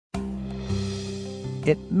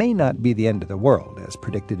It may not be the end of the world, as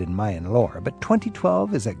predicted in Mayan lore, but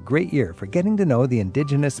 2012 is a great year for getting to know the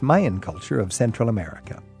indigenous Mayan culture of Central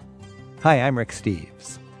America. Hi, I'm Rick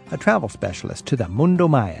Steves. A travel specialist to the Mundo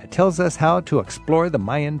Maya tells us how to explore the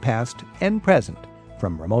Mayan past and present,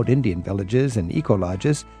 from remote Indian villages and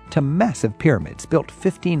eco-lodges to massive pyramids built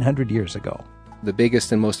 1,500 years ago. The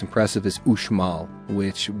biggest and most impressive is Uxmal,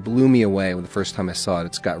 which blew me away the first time I saw it.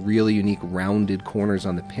 It's got really unique rounded corners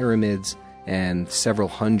on the pyramids and several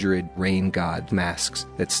hundred rain god masks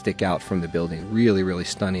that stick out from the building. Really, really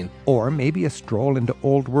stunning. Or maybe a stroll into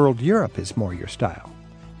Old World Europe is more your style.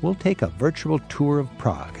 We'll take a virtual tour of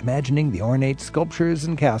Prague, imagining the ornate sculptures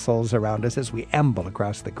and castles around us as we amble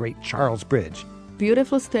across the Great Charles Bridge.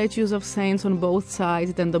 Beautiful statues of saints on both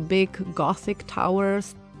sides, then the big Gothic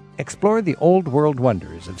towers. Explore the old world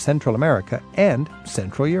wonders of Central America and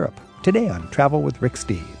Central Europe, today on Travel with Rick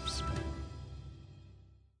Steves.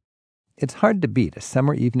 It's hard to beat a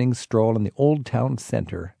summer evening stroll in the Old Town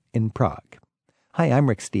Center in Prague. Hi, I'm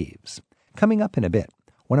Rick Steves. Coming up in a bit,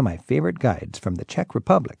 one of my favorite guides from the Czech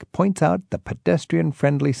Republic points out the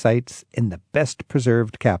pedestrian-friendly sites in the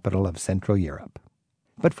best-preserved capital of Central Europe.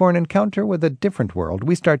 But for an encounter with a different world,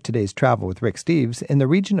 we start today's Travel with Rick Steves in the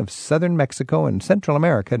region of southern Mexico and Central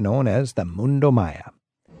America known as the Mundo Maya.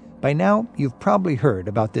 By now, you've probably heard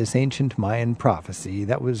about this ancient Mayan prophecy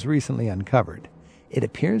that was recently uncovered. It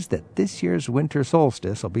appears that this year's winter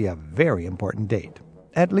solstice will be a very important date,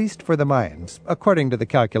 at least for the Mayans, according to the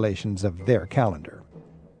calculations of their calendar.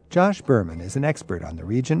 Josh Berman is an expert on the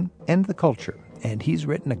region and the culture, and he's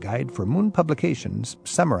written a guide for Moon Publications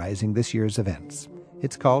summarizing this year's events.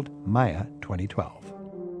 It's called Maya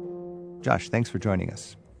 2012. Josh, thanks for joining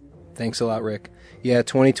us. Thanks a lot, Rick. Yeah,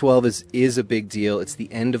 2012 is a big deal. It's the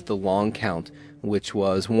end of the long count, which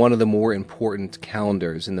was one of the more important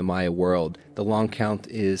calendars in the Maya world. The long count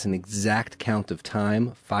is an exact count of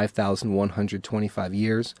time, 5,125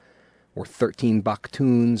 years, or 13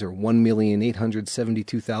 baktuns, or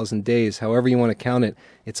 1,872,000 days. However you want to count it,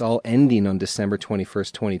 it's all ending on December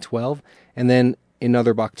 21st, 2012, and then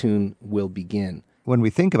another baktun will begin. When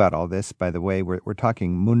we think about all this, by the way, we're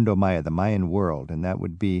talking Mundo Maya, the Mayan world, and that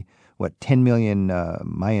would be, 10 million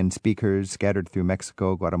Mayan speakers scattered through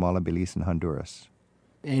Mexico, Guatemala, Belize, and Honduras.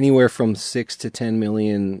 Anywhere from 6 to 10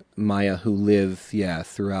 million Maya who live,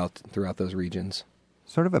 throughout those regions.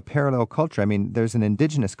 Sort of a parallel culture. I mean, there's an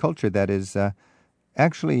indigenous culture that is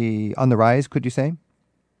actually on the rise, could you say?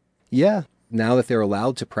 Yeah. Now that they're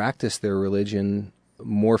allowed to practice their religion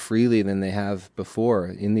more freely than they have before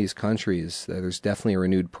in these countries, there's definitely a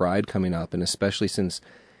renewed pride coming up, and especially since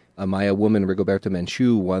a Maya woman, Rigoberta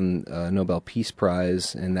Menchú, won a Nobel Peace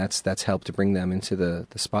Prize, and that's helped to bring them into the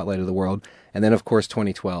spotlight of the world. And then, of course,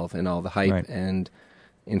 2012 and all the hype right. and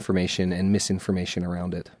information and misinformation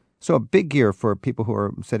around it. So a big year for people who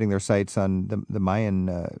are setting their sights on the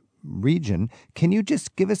Mayan region. Can you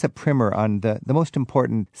just give us a primer on the most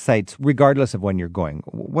important sites, regardless of when you're going?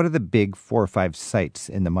 What are the big 4 or 5 sites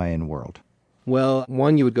in the Mayan world? Well,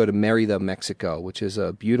 one, you would go to Mérida, Mexico, which is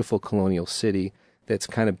a beautiful colonial city that's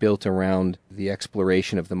kind of built around the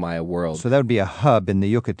exploration of the Maya world. So that would be a hub in the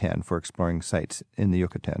Yucatan for exploring sites in the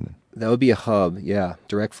Yucatan. That would be a hub, yeah.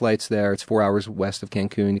 Direct flights there. It's 4 hours west of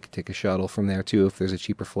Cancun. You could take a shuttle from there, too, if there's a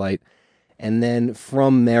cheaper flight. And then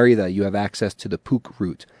from Mérida, you have access to the Puc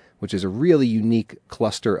route, which is a really unique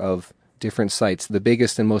cluster of different sites. The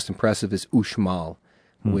biggest and most impressive is Uxmal,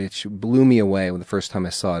 which blew me away the first time I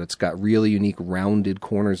saw it. It's got really unique rounded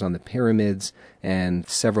corners on the pyramids and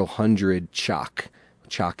several hundred chak.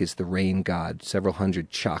 Chak is the rain god. Several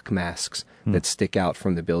hundred chak masks that stick out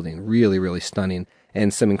from the building. Really, really stunning.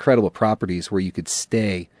 And some incredible properties where you could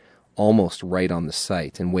stay almost right on the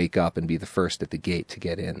site and wake up and be the first at the gate to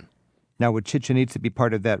get in. Now, would Chichen Itza be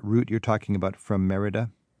part of that route you're talking about from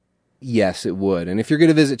Mérida? Yes, it would. And if you're going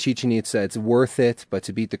to visit Chichen Itza, it's worth it. But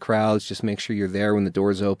to beat the crowds, just make sure you're there when the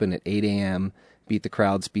doors open at 8 a.m. Beat the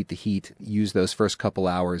crowds, beat the heat, use those first couple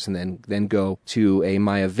hours, and then go to a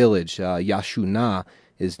Maya village. Yaxuna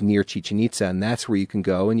is near Chichen Itza, and that's where you can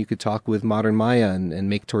go, and you could talk with modern Maya and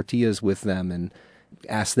make tortillas with them and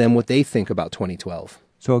ask them what they think about 2012.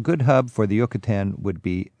 So a good hub for the Yucatan would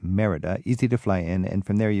be Mérida, easy to fly in, and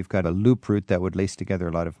from there you've got a loop route that would lace together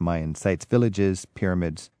a lot of Mayan sites, villages,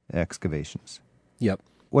 pyramids, excavations. Yep.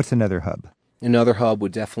 What's another hub? Another hub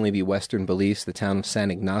would definitely be western Belize, the town of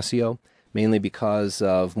San Ignacio, mainly because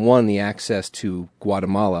of, one, the access to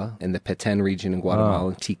Guatemala and the Petén region in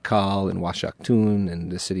Guatemala, Tikal and Huachactún and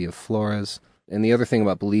the city of Flores. And the other thing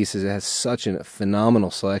about Belize is it has such a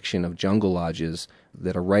phenomenal selection of jungle lodges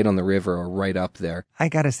that are right on the river or right up there. I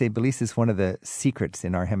got to say, Belize is one of the secrets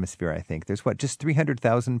in our hemisphere, I think. There's, just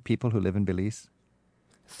 300,000 people who live in Belize?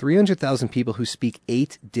 300,000 people who speak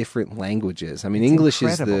 8 different languages. I mean, It's English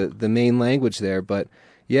incredible. is the main language there, but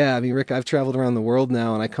yeah, I mean, Rick, I've traveled around the world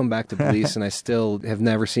now, and I come back to Belize, and I still have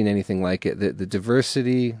never seen anything like it. The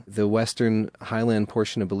diversity, the western highland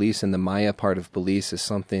portion of Belize and the Maya part of Belize is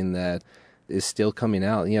something that is still coming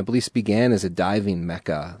out. Yeah, Belize began as a diving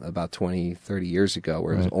mecca about 20, 30 years ago,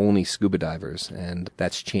 where it was only scuba divers, and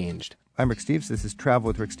that's changed. I'm Rick Steves. This is Travel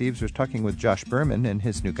with Rick Steves. We're talking with Josh Berman in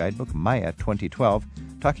his new guidebook, Maya 2012,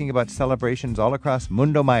 talking about celebrations all across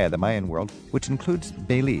Mundo Maya, the Mayan world, which includes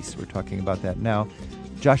Belize. We're talking about that now.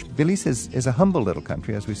 Josh, Belize is a humble little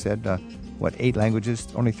country, as we said. 8 languages,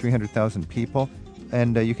 only 300,000 people.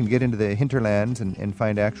 And you can get into the hinterlands and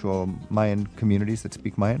find actual Mayan communities that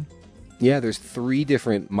speak Mayan? Yeah, there's 3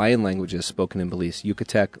 different Mayan languages spoken in Belize,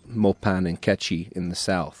 Yucatec, Mopan, and Quechua in the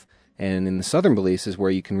south. And in the southern Belize is where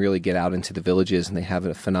you can really get out into the villages, and they have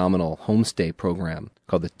a phenomenal homestay program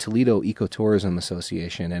called the Toledo Ecotourism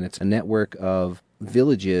Association, and it's a network of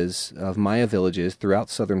villages, of Maya villages throughout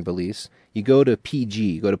southern Belize. You go to PG,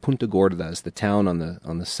 you go to Punta Gordas, the town on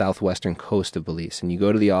the southwestern coast of Belize, and you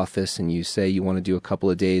go to the office and you say you want to do a couple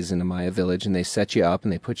of days in a Maya village, and they set you up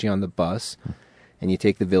and they put you on the bus, and you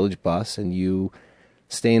take the village bus and you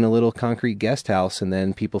stay in a little concrete guest house, and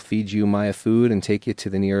then people feed you Maya food and take you to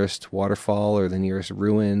the nearest waterfall or the nearest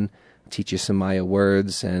ruin, teach you some Maya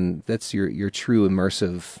words, and that's your true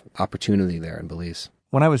immersive opportunity there in Belize.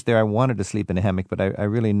 When I was there, I wanted to sleep in a hammock, but I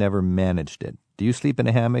really never managed it. Do you sleep in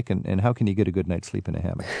a hammock, and how can you get a good night's sleep in a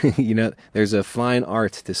hammock? You know, there's a fine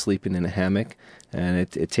art to sleeping in a hammock, and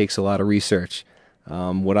it takes a lot of research.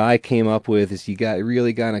 What I came up with is you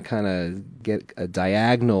really got to kind of get a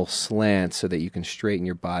diagonal slant so that you can straighten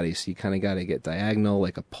your body. So you kind of got to get diagonal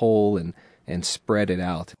like a pole and spread it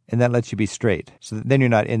out. And that lets you be straight. So then you're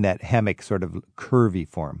not in that hammock sort of curvy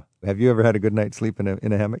form. Have you ever had a good night's sleep in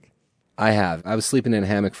a hammock? I have. I was sleeping in a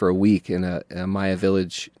hammock for a week in a Maya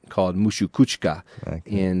village called Mushucuchca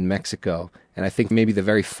in Mexico. And I think maybe the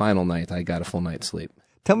very final night I got a full night's sleep.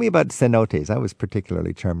 Tell me about cenotes. I was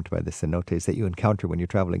particularly charmed by the cenotes that you encounter when you're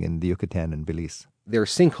traveling in the Yucatan and Belize. They're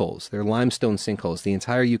sinkholes. They're limestone sinkholes. The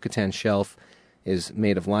entire Yucatan shelf is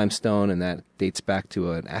made of limestone, and that dates back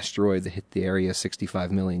to an asteroid that hit the area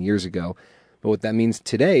 65 million years ago. But what that means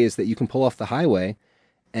today is that you can pull off the highway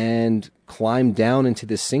and climb down into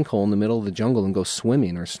this sinkhole in the middle of the jungle and go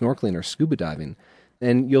swimming or snorkeling or scuba diving.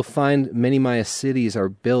 And you'll find many Maya cities are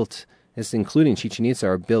built, including Chichen Itza,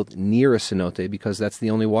 are built near a cenote because that's the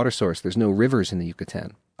only water source. There's no rivers in the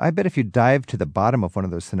Yucatan. I bet if you dive to the bottom of one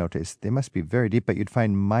of those cenotes, they must be very deep, but you'd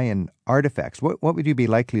find Mayan artifacts. What would you be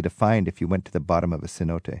likely to find if you went to the bottom of a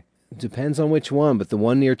cenote? Depends on which one, but the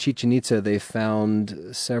one near Chichen Itza, they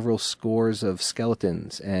found several scores of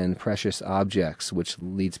skeletons and precious objects, which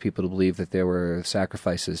leads people to believe that there were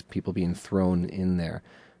sacrifices, people being thrown in there.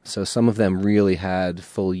 So some of them really had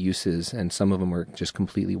full uses, and some of them were just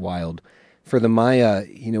completely wild. For the Maya,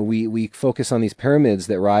 we focus on these pyramids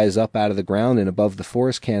that rise up out of the ground and above the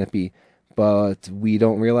forest canopy, but we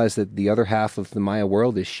don't realize that the other half of the Maya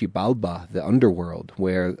world is Xibalba, the underworld,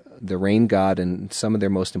 where the rain god and some of their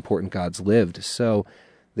most important gods lived. So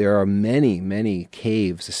there are many, many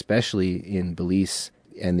caves, especially in Belize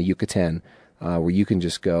and the Yucatan, where you can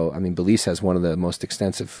just go. I mean, Belize has one of the most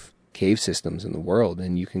extensive cave systems in the world,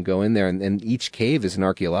 and you can go in there, and each cave is an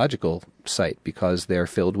archaeological site because they're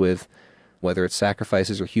filled with, whether it's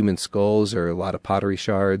sacrifices or human skulls or a lot of pottery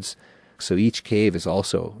shards. So each cave is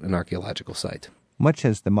also an archaeological site. Much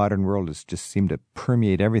as the modern world has just seemed to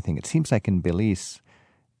permeate everything, it seems like in Belize,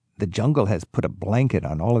 the jungle has put a blanket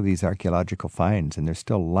on all of these archaeological finds, and there's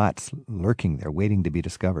still lots lurking there waiting to be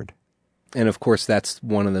discovered. And of course, that's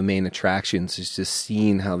one of the main attractions, is just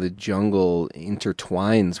seeing how the jungle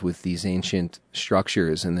intertwines with these ancient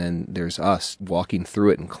structures, and then there's us walking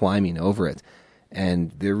through it and climbing over it.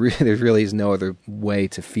 And there really is no other way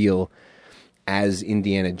to feel as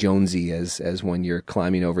Indiana Jonesy as when you're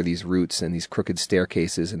climbing over these roots and these crooked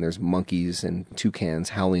staircases, and there's monkeys and toucans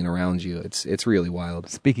howling around you. It's really wild.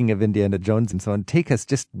 Speaking of Indiana Jones and so on, take us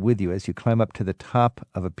just with you as you climb up to the top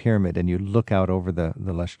of a pyramid and you look out over the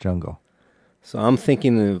lush jungle. So I'm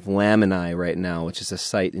thinking of Lamanai right now, which is a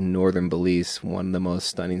site in northern Belize, one of the most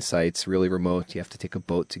stunning sites, really remote. You have to take a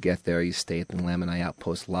boat to get there. You stay at the Lamanai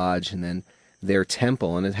Outpost Lodge, and then their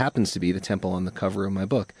temple, and it happens to be the temple on the cover of my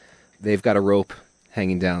book. They've got a rope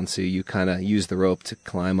hanging down, so you kind of use the rope to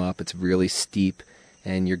climb up. It's really steep,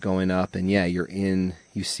 and you're going up, and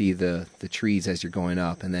you see the trees as you're going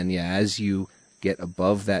up, and then as you get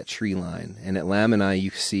above that tree line, and at Lamanai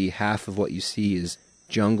you see half of what you see is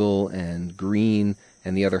jungle and green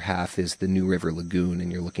and the other half is the New River Lagoon,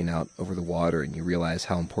 and you're looking out over the water, and you realize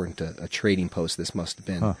how important a trading post this must have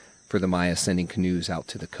been for the Maya sending canoes out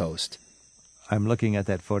to the coast. I'm looking at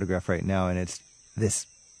that photograph right now, and it's this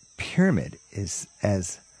pyramid is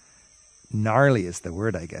as gnarly is the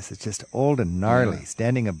word, I guess. It's just old and gnarly,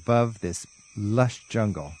 standing above this lush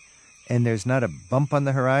jungle. And there's not a bump on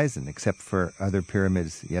the horizon except for other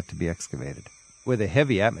pyramids yet to be excavated. With a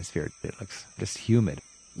heavy atmosphere, it looks just humid.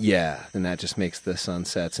 Yeah, and that just makes the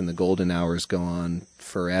sunsets and the golden hours go on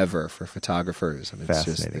forever for photographers. I mean,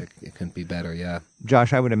 Fascinating. It's just, it couldn't be better, yeah.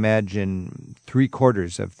 Josh, I would imagine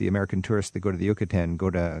 3/4 of the American tourists that go to the Yucatan go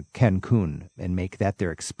to Cancun and make that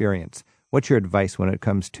their experience. What's your advice when it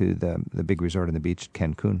comes to the big resort on the beach at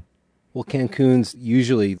Cancun? Well, Cancun's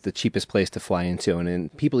usually the cheapest place to fly into,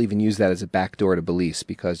 and people even use that as a backdoor to Belize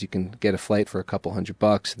because you can get a flight for a couple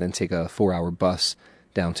 $100 and then take a 4-hour bus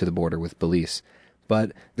down to the border with Belize.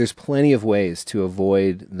 But there's plenty of ways to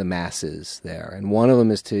avoid the masses there. And one of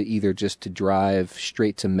them is to either just to drive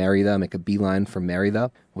straight to Mérida, make a beeline from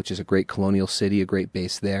Mérida, which is a great colonial city, a great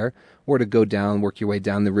base there, or to go down, work your way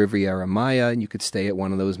down the Riviera Maya, and you could stay at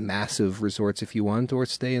one of those massive resorts if you want, or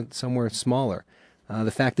stay somewhere smaller. The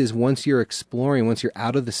fact is, once you're exploring, once you're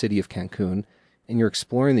out of the city of Cancun, and you're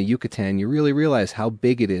exploring the Yucatan, you really realize how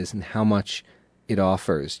big it is and how much it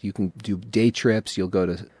offers. You can do day trips, you'll go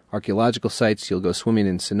to archaeological sites, you'll go swimming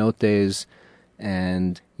in cenotes,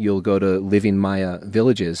 and you'll go to living Maya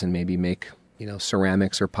villages and maybe make,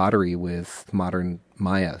 ceramics or pottery with modern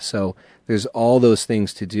Maya. So there's all those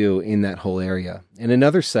things to do in that whole area. And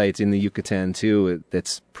another site in the Yucatan, too,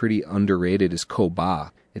 that's pretty underrated is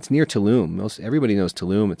Coba. It's near Tulum. Everybody knows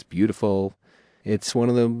Tulum. It's beautiful. It's one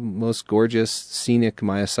of the most gorgeous, scenic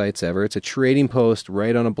Maya sites ever. It's a trading post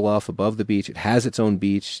right on a bluff above the beach. It has its own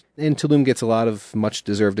beach. And Tulum gets a lot of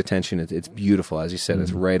much-deserved attention. It's beautiful. As you said,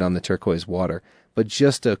 It's right on the turquoise water. But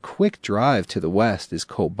just a quick drive to the west is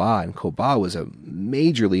Coba. And Coba was a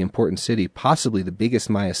majorly important city, possibly the biggest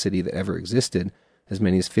Maya city that ever existed. As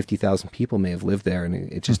many as 50,000 people may have lived there. And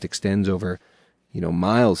it just extends over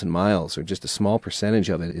miles and miles, or just a small percentage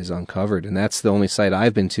of it is uncovered. And that's the only site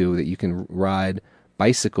I've been to that you can ride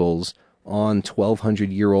bicycles on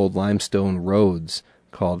 1,200-year-old limestone roads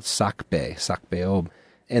called Sacbeob.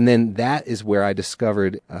 And then that is where I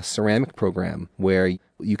discovered a ceramic program where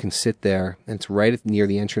you can sit there, and it's right near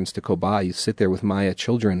the entrance to Coba. You sit there with Maya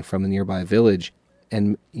children from the nearby village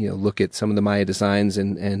and look at some of the Maya designs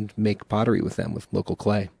and make pottery with them with local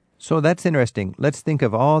clay. So that's interesting. Let's think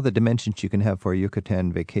of all the dimensions you can have for a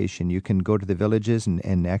Yucatan vacation. You can go to the villages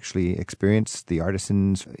and actually experience the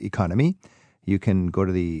artisan's economy. You can go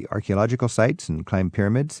to the archaeological sites and climb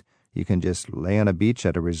pyramids. You can just lay on a beach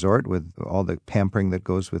at a resort with all the pampering that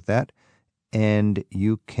goes with that. And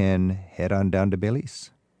you can head on down to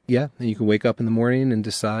Belize. Yeah, and you can wake up in the morning and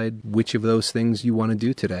decide which of those things you want to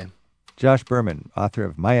do today. Josh Berman, author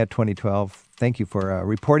of Maya 2012, thank you for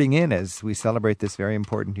reporting in as we celebrate this very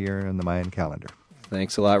important year in the Mayan calendar.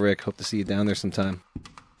 Thanks a lot, Rick. Hope to see you down there sometime.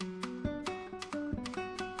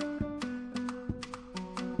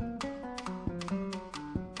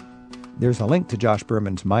 There's a link to Josh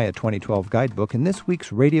Berman's Maya 2012 guidebook in this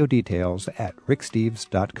week's radio details at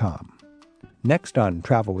ricksteves.com. Next on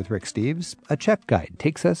Travel with Rick Steves, a Czech guide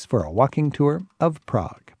takes us for a walking tour of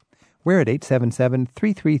Prague. We're at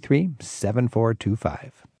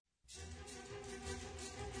 877-333-7425.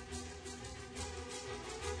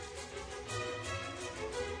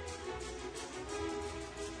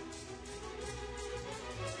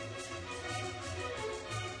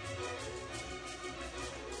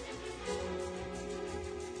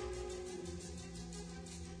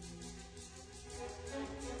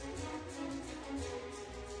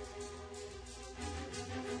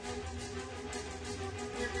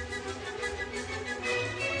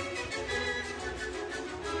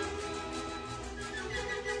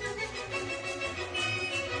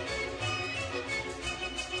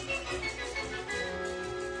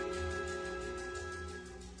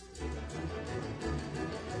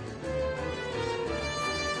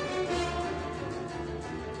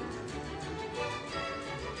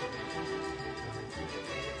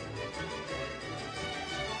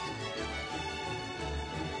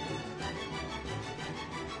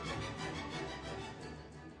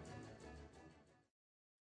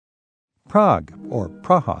 Prague, or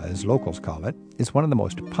Praha as locals call it, is one of the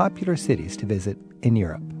most popular cities to visit in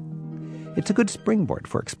Europe. It's a good springboard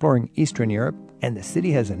for exploring Eastern Europe, and the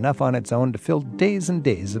city has enough on its own to fill days and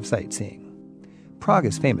days of sightseeing. Prague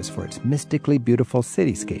is famous for its mystically beautiful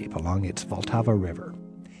cityscape along its Vltava River.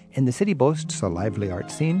 And the city boasts a lively art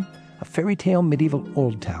scene, a fairy tale medieval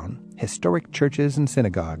old town, historic churches and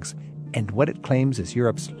synagogues, and what it claims is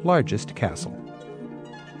Europe's largest castle.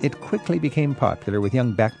 It quickly became popular with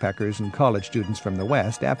young backpackers and college students from the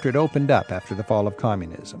West after it opened up after the fall of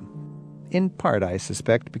communism. In part, I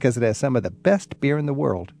suspect, because it has some of the best beer in the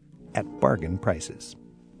world at bargain prices.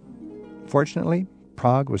 Fortunately,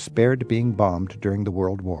 Prague was spared being bombed during the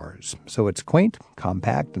World Wars, so its quaint,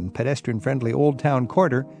 compact, and pedestrian-friendly Old Town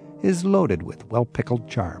quarter is loaded with well-pickled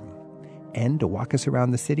charm. And to walk us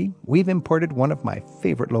around the city, we've imported one of my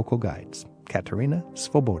favorite local guides, Katerina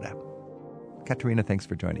Svoboda. Katerina, thanks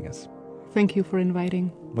for joining us. Thank you for inviting.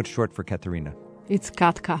 What's short for Katerina? It's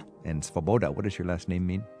Katka. And Svoboda, what does your last name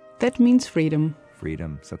mean? That means freedom.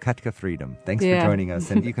 Freedom. So Katka Freedom. Thanks for joining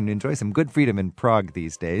us. And you can enjoy some good freedom in Prague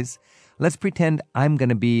these days. Let's pretend I'm going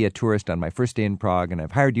to be a tourist on my first day in Prague, and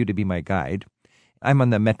I've hired you to be my guide. I'm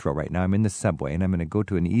on the metro right now. I'm in the subway, and I'm going to go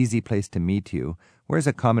to an easy place to meet you. Where's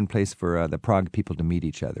a common place for the Prague people to meet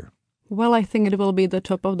each other? Well, I think it will be the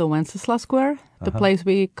top of the Wenceslas Square, the place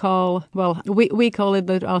we call, we call it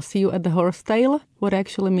that I'll see you at the horse tail, what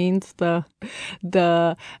actually means the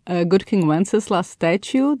good King Wenceslas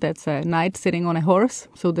statue. That's a knight sitting on a horse,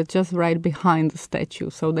 so that's just right behind the statue.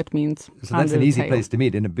 So that means so that's an easy place to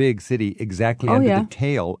meet in a big city, exactly under the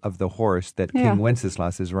tail of the horse that King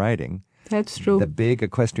Wenceslas is riding. That's true. The big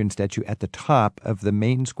equestrian statue at the top of the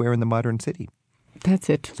main square in the modern city. That's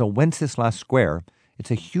it. So Wenceslas Square,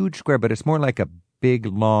 it's a huge square, but it's more like a big,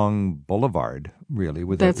 long boulevard, really,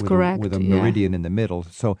 with a meridian in the middle.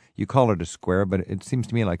 So you call it a square, but it seems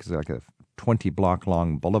to me like it's like a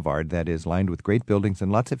 20-block-long boulevard that is lined with great buildings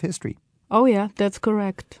and lots of history. Oh, yeah, that's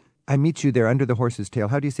correct. I meet you there under the horse's tail.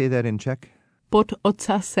 How do you say that in Czech? Pod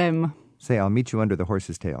ocasem. Say, I'll meet you under the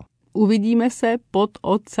horse's tail. Uvidíme se pod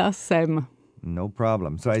ocasem. No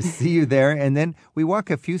problem. So I see you there, and then we walk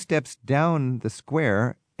a few steps down the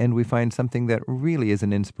square, and we find something that really is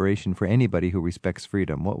an inspiration for anybody who respects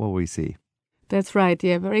freedom. What will we see? That's right,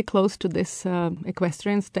 yeah. Very close to this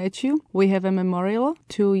equestrian statue, we have a memorial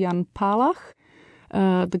to Jan Palach,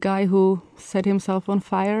 the guy who set himself on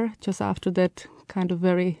fire just after that kind of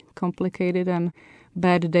very complicated and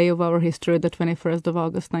bad day of our history, the 21st of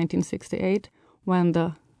August, 1968, when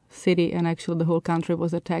the city and actually the whole country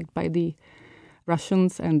was attacked by the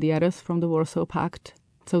Russians and the others from the Warsaw Pact.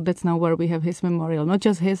 So that's now where we have his memorial. Not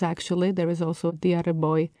just his, actually. There is also the other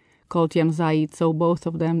boy called Jan Zajc. So both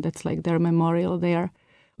of them, that's like their memorial there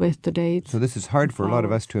with the dates. So this is hard for a lot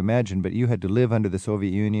of us to imagine, but you had to live under the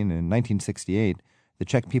Soviet Union in 1968. The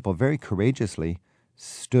Czech people very courageously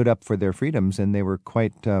stood up for their freedoms, and they were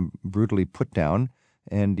quite brutally put down.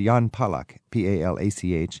 And Jan Palach,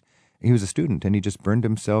 P-A-L-A-C-H, he was a student, and he just burned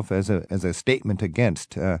himself as a statement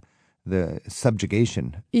against the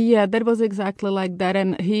subjugation. Yeah, that was exactly like that.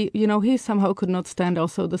 And he somehow could not stand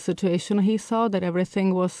also the situation. He saw that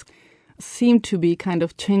everything seemed to be kind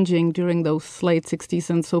of changing during those late 60s.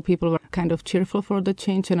 And so people were kind of cheerful for the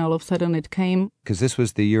change. And all of a sudden it came. Because this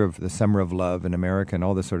was the year of the Summer of Love in America and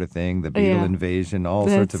all this sort of thing, the Beatle invasion, all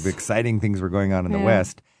sorts of exciting things were going on in the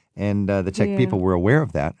West. And the Czech people were aware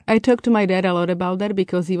of that. I talked to my dad a lot about that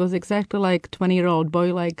because he was exactly like 20-year-old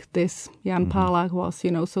boy like this Jan Palach was,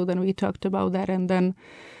 So then we talked about that. And then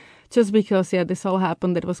just because, this all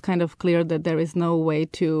happened, it was kind of clear that there is no way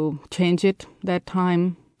to change it that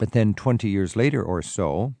time. But then 20 years later or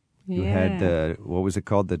so, you had what was it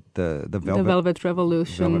called? The Velvet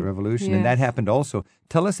Revolution. Velvet Revolution. Yes. And that happened also.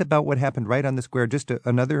 Tell us about what happened right on the square, just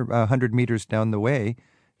another 100 meters down the way.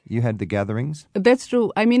 You had the gatherings? That's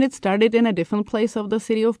true. I mean, it started in a different place of the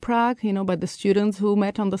city of Prague, by the students who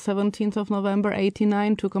met on the 17th of November,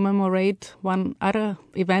 1989 to commemorate one other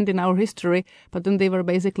event in our history. But then they were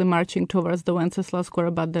basically marching towards the Wenceslas Square,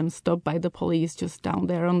 but then stopped by the police just down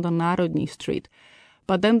there on the Národní Street.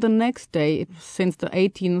 But then the next day, since the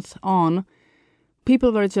 18th on,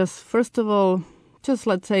 people were just, first of all, just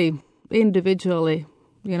let's say individually,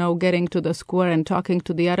 getting to the square and talking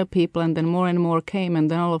to the other people, and then more and more came,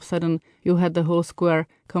 and then all of a sudden you had the whole square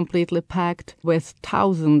completely packed with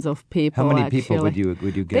thousands of people. How many people would you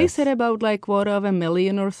guess? They said about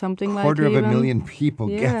 250,000 or something like that. 250,000 people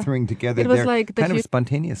gathering together. It was there, like kind of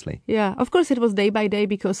spontaneously. Yeah, of course it was day by day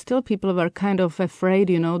because still people were kind of afraid,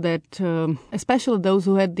 that especially those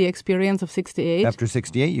who had the experience of 68. After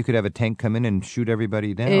 68, you could have a tank come in and shoot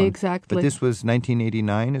everybody down. Exactly. But this was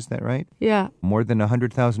 1989, is that right? Yeah. More than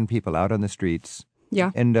 100,000 people out on the streets.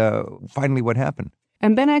 Yeah. And finally, what happened?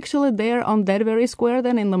 And then actually there on that very square,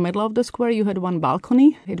 then in the middle of the square, you had one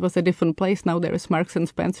balcony. It was a different place. Now there is Marks and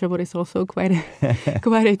Spencer, but it's also quite a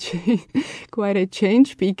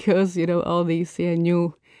change because, all these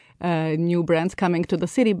new brands coming to the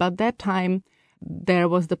city. But that time there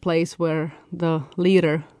was the place where the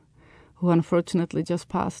leader who unfortunately just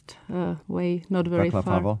passed away not very Václav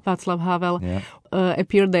far. Havel. Václav Havel Yeah.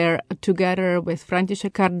 appeared there together with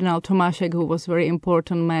František Kardinál Tomášek, who was a very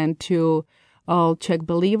important man to all Czech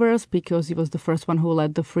believers because he was the first one who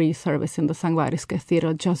led the free service in the Sankt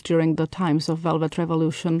Cathedral just during the times of Velvet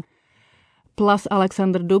Revolution. Plus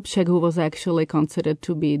Alexander Dubček, who was actually considered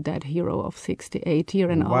to be that hero of 68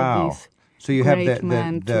 year, and all Wow. these So you have great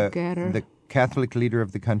men together. the Catholic leader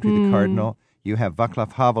of the country, the cardinal. You have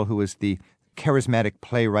Václav Havel, who was the charismatic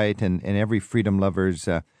playwright and every freedom lover's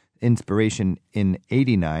inspiration in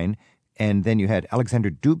 89. And then you had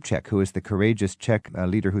Alexander Dubček, who is the courageous Czech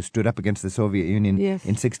leader who stood up against the Soviet Union Yes.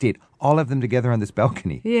 in 68. All of them together on this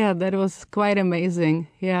balcony. Yeah, that was quite amazing.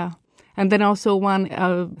 Yeah. And then also one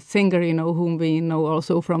singer, whom we know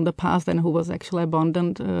also from the past and who was actually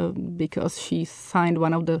abandoned because she signed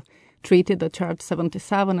one of the treaty, the Chart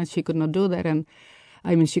 77, and she could not do that. And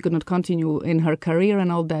she could not continue in her career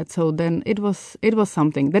and all that. So then it was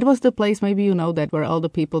something. That was the place, maybe you know that, where all the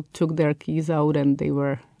people took their keys out and they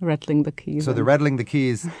were rattling the keys. So they're rattling the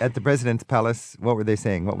keys at the president's palace. What were they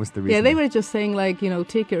saying? What was the reason? Yeah, they were just saying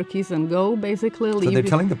take your keys and go, basically. So they're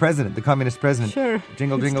telling the president, the communist president, Sure,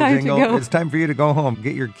 jingle, it's jingle, time to jingle, go. it's time for you to go home.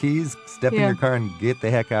 Get your keys, step in Yeah. your car, and get the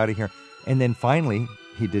heck out of here. And then finally,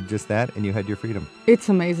 he did just that, and you had your freedom. It's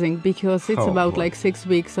amazing because it's Oh, about boy. 6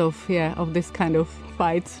 weeks of this kind of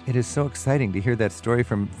fights. It is so exciting to hear that story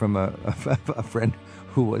from a friend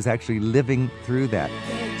who was actually living through that.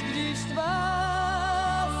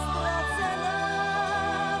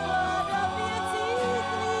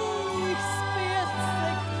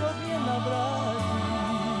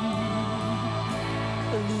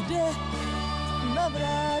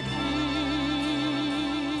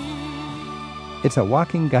 It's a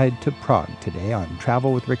walking guide to Prague today on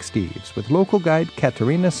Travel with Rick Steves, with local guide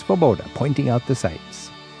Katerina Svoboda pointing out the sights.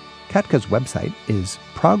 Katka's website is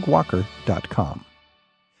praguewalker.com.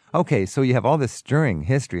 Okay, so you have all this stirring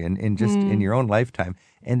history in your own lifetime,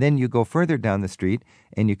 and then you go further down the street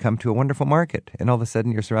and you come to a wonderful market, and all of a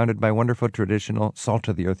sudden you're surrounded by wonderful traditional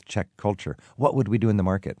salt-of-the-earth Czech culture. What would we do in the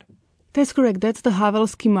market? That's correct. That's the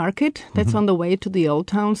Havelsky market. That's on the way to the Old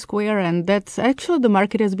Town Square. And that's actually, the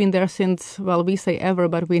market has been there since, we say ever,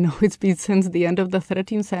 but we know it's been since the end of the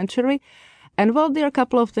 13th century. And there are a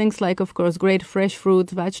couple of things like, of course, great fresh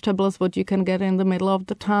fruits, vegetables, what you can get in the middle of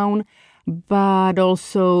the town. But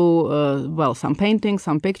also, some paintings,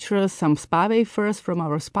 some pictures, some spa wafers from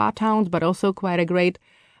our spa towns, but also quite a great,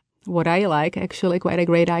 what I like, actually, quite a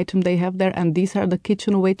great item they have there. And these are the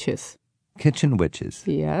kitchen witches. Kitchen witches.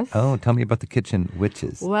 Yes. Oh, tell me about the kitchen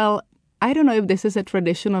witches. Well, I don't know if this is a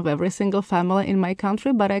tradition of every single family in my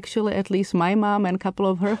country, but actually at least my mom and a couple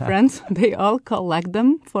of her friends, they all collect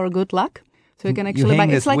them for good luck. So you can actually buy,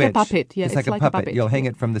 it's like a puppet. Yeah, it's like a puppet. You'll hang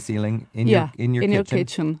it from the ceiling in your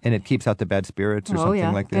kitchen, and it keeps out the bad spirits or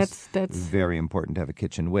something like this. That's very important to have a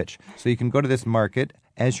kitchen witch. So you can go to this market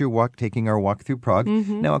as you're taking our walk through Prague.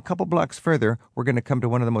 Now, a couple blocks further, we're going to come to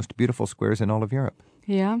one of the most beautiful squares in all of Europe.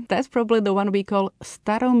 Yeah, that's probably the one we call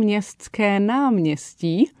Staroměstské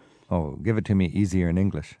náměstí. Oh, give it to me easier in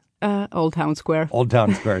English. Old Town Square. Old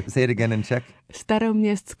Town Square. Say it again in Czech.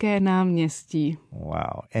 Staroměstské náměstí.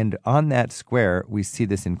 Wow. And on that square, we see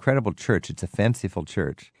this incredible church. It's a fanciful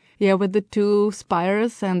church. Yeah, with the two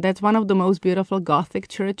spires, and that's one of the most beautiful Gothic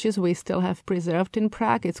churches we still have preserved in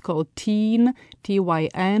Prague. It's called Týn,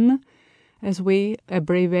 T-Y-N, as we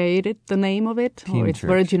abbreviated the name of it. Týn or it's Church.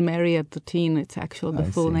 Virgin Mary at the Týn. It's actually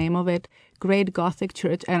the full name of it. Great Gothic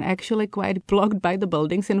church, and actually quite blocked by the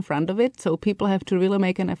buildings in front of it. So people have to really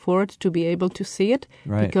make an effort to be able to see it,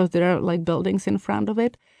 because there are buildings in front of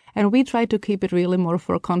it. And we try to keep it really more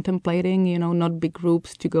for contemplating, not big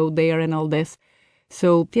groups to go there and all this.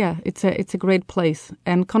 So, yeah, it's a great place.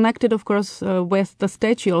 And connected, of course, with the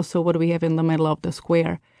statue also, what we have in the middle of the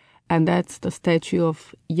square. And that's the statue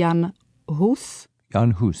of Jan Hus.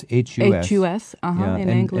 Jan Hus, H-U-S. H-U-S, in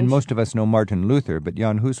English. And most of us know Martin Luther, but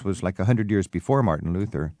Jan Hus was 100 years before Martin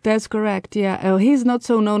Luther. That's correct, yeah. He's not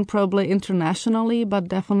so known probably internationally, but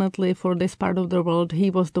definitely for this part of the world, he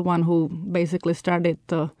was the one who basically started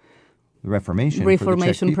the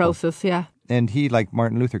Reformation process, yeah. And he, like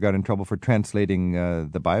Martin Luther, got in trouble for translating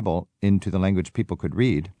the Bible into the language people could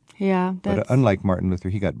read. Yeah. But unlike Martin Luther,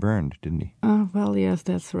 he got burned, didn't he? Well, yes,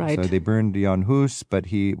 that's right. So they burned Jan Hus, but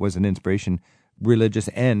he was an inspiration, religious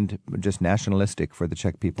and just nationalistic for the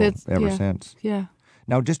Czech people ever since. Yeah.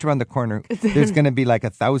 Now, just around the corner, there's going to be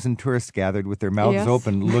 1,000 tourists gathered with their mouths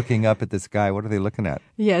open, looking up at the sky. What are they looking at?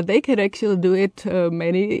 Yeah, they could actually do it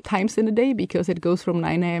many times in a day, because it goes from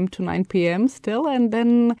 9 a.m. to 9 p.m. still, and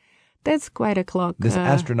then that's quite a clock. This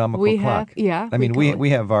astronomical clock. We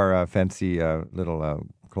have our fancy little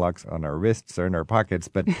clocks on our wrists or in our pockets,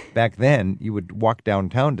 but back then you would walk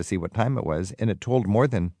downtown to see what time it was, and it told more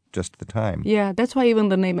than just the time. Yeah, that's why even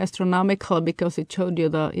the name astronomical, because it showed you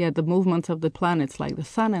the movements of the planets like the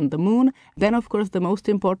sun and the moon. Then, of course, the most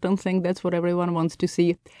important thing, that's what everyone wants to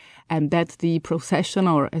see, and that's the procession,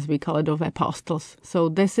 or as we call it, of apostles. So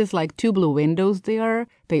this is like two blue windows there.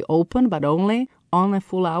 They open, but only on a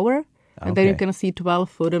full hour. And then you can see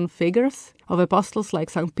 12 wooden figures of apostles like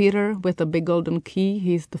St. Peter with a big golden key.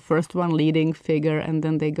 He's the first one leading figure, and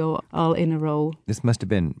then they go all in a row. This must have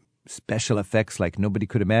been special effects like nobody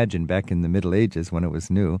could imagine back in the Middle Ages when it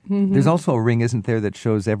was new. Mm-hmm. There's also a ring, isn't there, that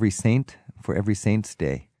shows every saint for every saint's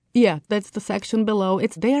day? Yeah, that's the section below.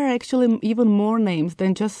 They are actually even more names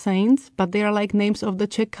than just saints, but they are like names of the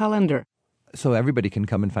Czech calendar. So everybody can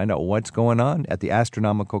come and find out what's going on at the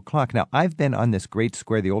astronomical clock. Now, I've been on this great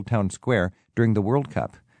square, the Old Town Square, during the World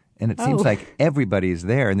Cup. And it seems like everybody's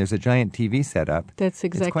there, and there's a giant TV set up. That's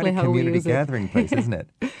exactly how we use it. It's quite a community gathering place, isn't it?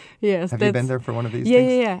 Yes. Have you been there for one of these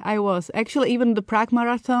things? Yeah, I was. Actually, even the Prague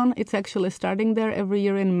Marathon, it's actually starting there every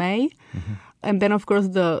year in May. Mm-hmm. And then, of course,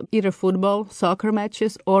 the either football, soccer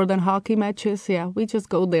matches, or then hockey matches. Yeah, we just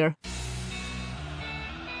go there.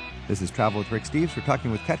 This is Travel with Rick Steves. We're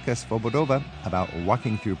talking with Katka Svobodova about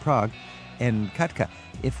walking through Prague. And Katka,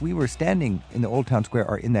 if we were standing in the Old Town Square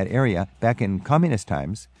or in that area back in communist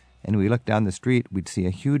times, and we looked down the street, we'd see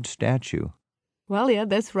a huge statue. Well, yeah,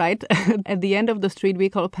 that's right. At the end of the street we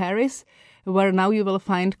call Paris, where now you will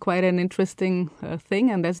find quite an interesting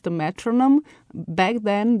thing, and that's the metronome. Back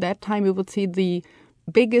then, that time, you would see the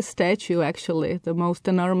biggest statue, actually, the most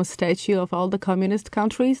enormous statue of all the communist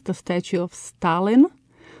countries, the statue of Stalin.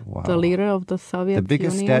 Wow. The leader of the Soviet Union. The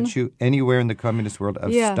biggest statue anywhere in the communist world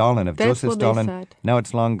of Stalin, of Joseph Stalin. Now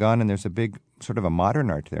it's long gone, and there's a big sort of a modern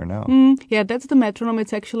art there now. Yeah, that's the metronome.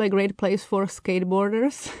 It's actually a great place for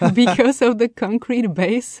skateboarders because of the concrete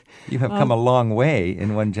base. You have come a long way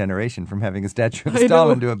in one generation from having a statue of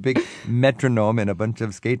Stalin to a big metronome and a bunch of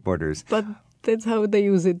skateboarders. But that's how they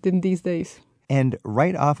use it in these days. And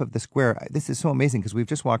right off of the square, this is so amazing because we've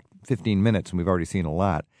just walked 15 minutes and we've already seen a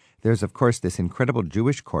lot. There's, of course, this incredible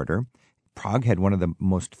Jewish quarter. Prague had one of the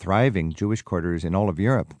most thriving Jewish quarters in all of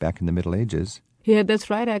Europe back in the Middle Ages. Yeah,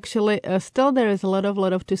 that's right, actually. Still, there is a lot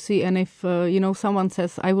of to see. And if, someone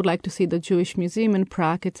says, I would like to see the Jewish Museum in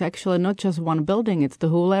Prague, it's actually not just one building, it's the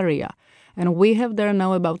whole area. And we have there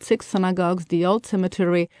now about 6 synagogues, the old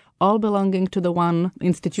cemetery, all belonging to the one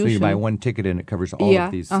institution. So you buy one ticket and it covers all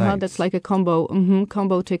of these sites. That's like a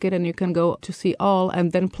combo ticket, and you can go to see all.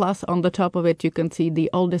 And then plus on the top of it, you can see the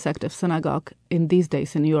oldest active synagogue in these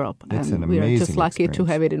days in Europe. It's and an amazing we are just lucky experience to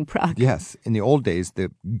have it in Prague. Yes. In the old days,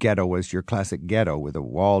 the ghetto was your classic ghetto with a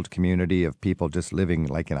walled community of people just living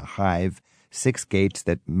like in a hive, 6 gates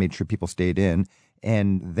that made sure people stayed in.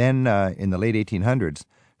 And then in the late 1800s,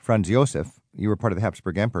 Franz Josef, you were part of the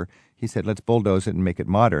Habsburg Emperor, he said, let's bulldoze it and make it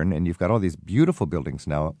modern. And you've got all these beautiful buildings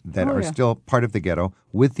now that are still part of the ghetto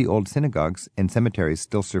with the old synagogues and cemeteries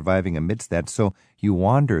still surviving amidst that. So you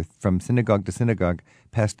wander from synagogue to synagogue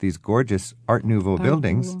past these gorgeous Art Nouveau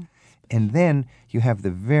buildings. And then you have the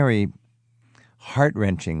very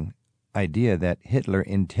heart-wrenching idea that Hitler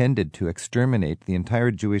intended to exterminate the entire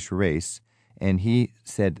Jewish race. And he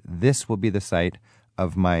said, this will be the site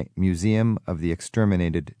of my Museum of the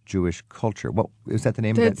Exterminated Jewish Culture. What is that the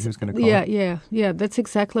name that he was going to call it? Yeah. That's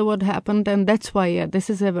exactly what happened. And that's why, this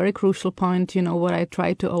is a very crucial point, what I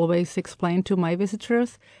try to always explain to my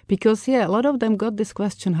visitors. Because, a lot of them got this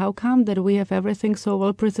question, how come that we have everything so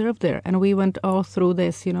well preserved there? And we went all through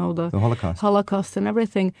this, the Holocaust and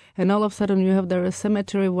everything. And all of a sudden you have there a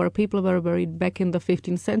cemetery where people were buried back in the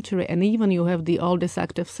 15th century. And even you have the oldest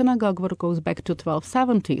active synagogue that goes back to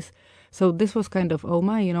 1270s. So this was kind of,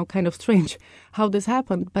 kind of strange how this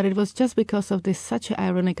happened. But it was just because of this such an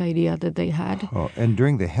ironic idea that they had. Oh, and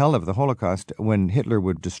during the hell of the Holocaust, when Hitler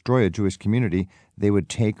would destroy a Jewish community, they would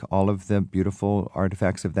take all of the beautiful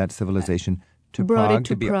artifacts of that civilization to Prague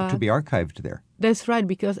to be archived there. That's right,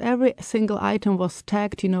 because every single item was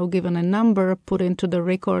tagged, given a number, put into the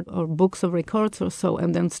record or books of records or so,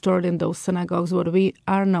 and then stored in those synagogues, what we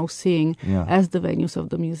are now seeing as the venues of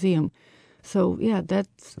the museum. So,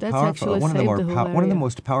 that's actually saved the whole area. One of the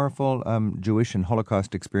most powerful Jewish and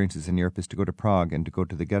Holocaust experiences in Europe is to go to Prague and to go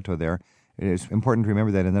to the ghetto there. It is important to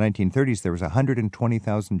remember that in the 1930s, there was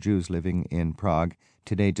 120,000 Jews living in Prague.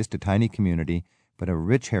 Today, just a tiny community, but a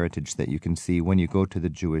rich heritage that you can see when you go to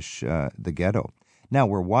the the ghetto. Now,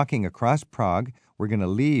 we're walking across Prague. We're going to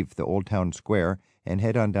leave the Old Town Square and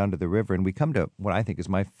head on down to the river, and we come to what I think is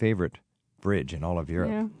my favorite bridge in all of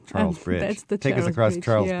Europe, Charles Bridge. That's the Take Charles us across Bridge,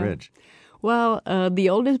 Charles Bridge. Well, the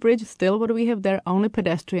oldest bridge, still what we have there, only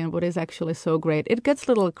pedestrian, but is actually so great. It gets a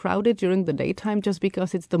little crowded during the daytime just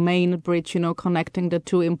because it's the main bridge, connecting the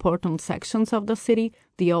two important sections of the city,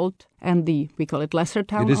 the old and we call it Lesser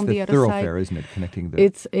Town on the other side. It is the thoroughfare, isn't it, connecting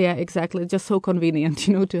the... Yeah, exactly. It's just so convenient,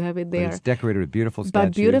 to have it there. But it's decorated with beautiful statues.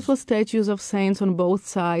 But beautiful statues of saints on both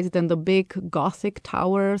sides, then the big Gothic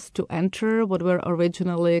towers to enter, what were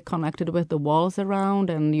originally connected with the walls around,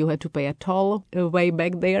 and you had to pay a toll way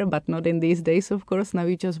back there, but not in these days, of course. Now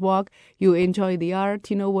you just walk, you enjoy the art,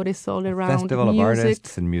 what is sold around. Festival of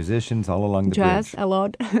artists and musicians all along the jazz, bridge. a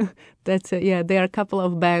lot. That's it. Yeah, there are a couple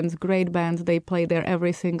of bands, great bands. They play there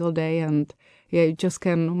every single day, and yeah, you just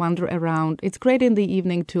can wander around. It's great in the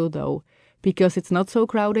evening too, though, because it's not so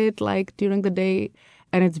crowded like during the day,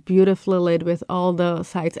 and it's beautifully lit with all the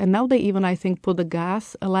sights. And now they even, I think, put the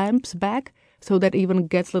gas lamps back, so that even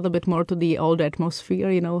gets a little bit more to the old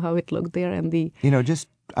atmosphere, how it looked there. And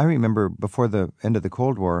I remember before the end of the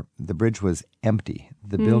Cold War, the bridge was empty.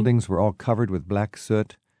 The buildings were all covered with black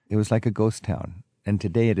soot. It was like a ghost town. And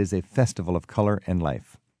today it is a festival of color and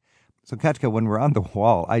life. So Katka, when we're on the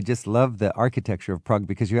wall, I just love the architecture of Prague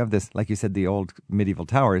because you have this, like you said, the old medieval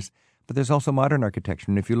towers, but there's also modern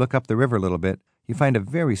architecture. And if you look up the river a little bit, you find a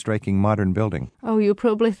very striking modern building. Oh, you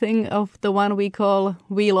probably think of the one we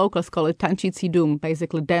locals call it Tančicí dům,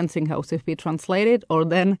 basically dancing house if we translate it, or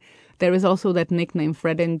then there is also that nickname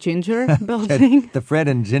Fred and Ginger building. The Fred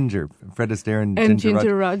and Ginger, Fred Astaire and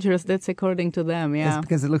Ginger Rogers, that's according to them, yeah. It's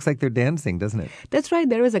because it looks like they're dancing, doesn't it? That's right,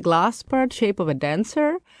 there is a glass part shape of a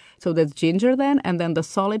dancer, so that's Ginger then, and then the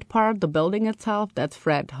solid part, the building itself, that's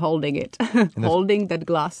Fred holding it, holding that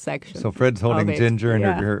glass section. So Fred's holding Ginger, and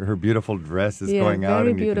her beautiful dress is going out,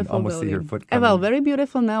 and you can almost see her foot coming. Well, very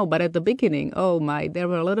beautiful now, but at the beginning, oh my, there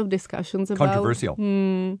were a lot of discussions about... Controversial.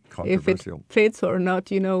 If it fits or not,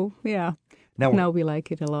 yeah. Now we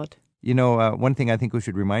like it a lot. One thing I think we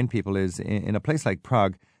should remind people is in a place like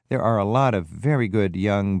Prague, there are a lot of very good,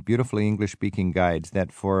 young, beautifully English-speaking guides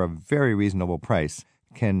that for a very reasonable price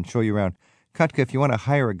can show you around. Katka, if you want to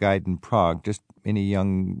hire a guide in Prague, just any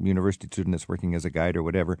young university student that's working as a guide or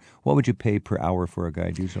whatever, what would you pay per hour for a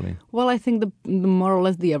guide usually? Well, I think the more or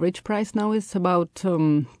less the average price now is about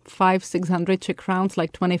 500-600 Czech crowns,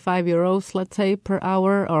 like 25 euros, let's say, per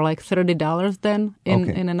hour, or like $30 then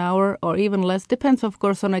in an hour, or even less. Depends, of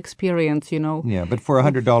course, on experience, Yeah, but for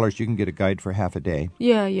 $100, you can get a guide for half a day.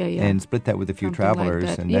 Yeah. And split that with a few Something travelers,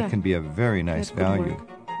 like that. and that can be a very nice value.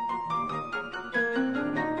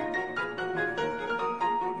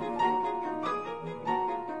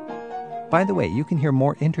 By the way, you can hear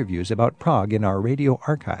more interviews about Prague in our radio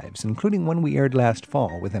archives, including one we aired last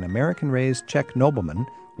fall with an American-raised Czech nobleman,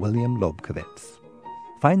 William Lobkowitz.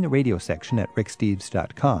 Find the radio section at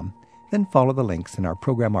ricksteves.com, then follow the links in our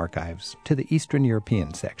program archives to the Eastern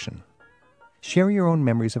European section. Share your own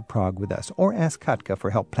memories of Prague with us, or ask Katka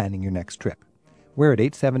for help planning your next trip. We're at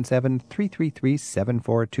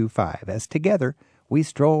 877-333-7425, as together we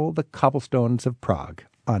stroll the cobblestones of Prague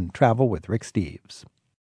on Travel with Rick Steves.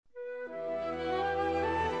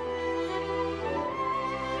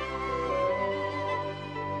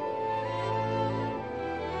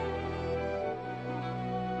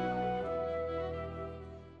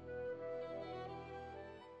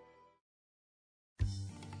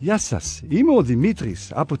 Γεια σας, είμαι ο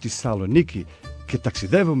Δημήτρης από τη Σαλονίκη και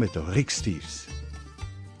ταξιδεύω με το Rick Steves.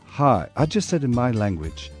 Hi, I just said in my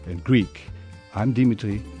language, in Greek, I'm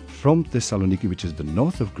Dimitri from Thessaloniki, which is the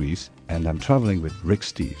north of Greece, and I'm traveling with Rick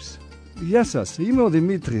Steves. Γεια σας, είμαι ο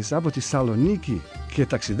Δημήτρης από τη Σαλονίκη και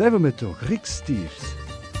ταξιδεύω με το Rick Steves.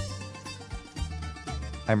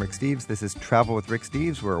 I'm Rick Steves. This is Travel with Rick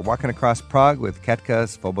Steves. We're walking across Prague with Katka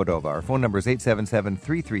Svobodova. Our phone number is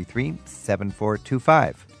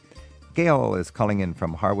 877-333-7425. Gail is calling in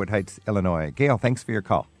from Harwood Heights, Illinois. Gail, thanks for your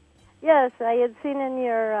call. Yes, I had seen in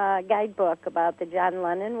your guidebook about the John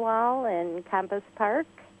Lennon Wall in Campus Park,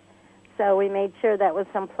 so we made sure that was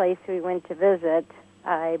some place we went to visit.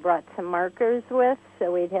 I brought some markers with,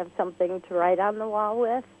 so we'd have something to write on the wall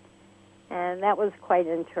with, and that was quite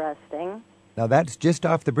interesting. Now, that's just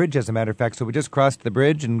off the bridge, as a matter of fact. So we just crossed the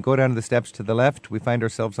bridge and go down the steps to the left. We find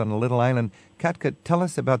ourselves on a little island. Katka, tell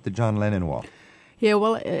us about the John Lennon Wall. Yeah,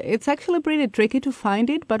 well, it's actually pretty tricky to find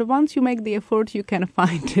it, but once you make the effort, you can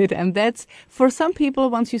find it. And that's, for some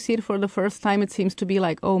people, once you see it for the first time, it seems to be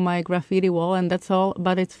like, oh, my graffiti wall, and that's all.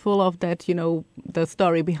 But it's full of that, the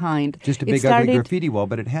story behind. Just a big, ugly graffiti wall,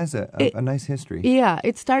 but it has a nice history. Yeah,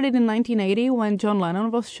 it started in 1980 when John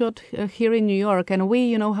Lennon was shot here in New York. And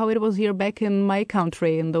we, how it was here back in my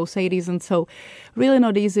country in those 80s. And so really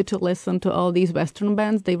not easy to listen to all these Western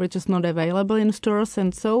bands. They were just not available in stores.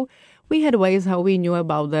 And so we had ways how we knew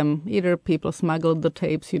about them. Either people smuggled the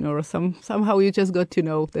tapes, or somehow you just got to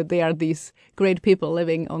know that they are these great people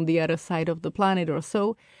living on the other side of the planet or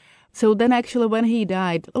so. So then actually when he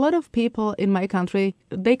died, a lot of people in my country,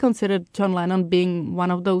 they considered John Lennon being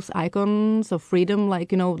one of those icons of freedom, like,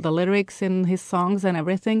 the lyrics in his songs and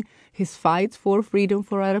everything, his fights for freedom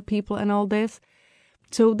for other people and all this.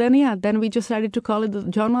 So then we just decided to call it the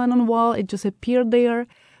John Lennon Wall. It just appeared there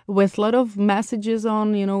with a lot of messages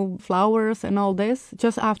on, flowers and all this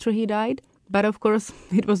just after he died. But of course,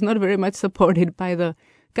 it was not very much supported by the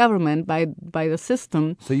government, by the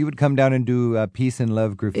system. So you would come down and do peace and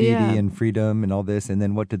love graffiti and freedom and all this, and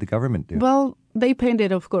then what did the government do? Well, they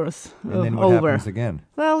painted, of course, and then what over. happens again?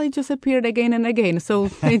 Well, it just appeared again and again. So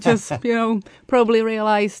they just, probably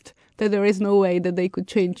realized that there is no way that they could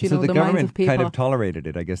change, so the minds of people. So the government kind of tolerated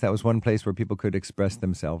it, I guess. That was one place where people could express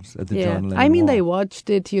themselves at the John Lennon I mean, Wall. they watched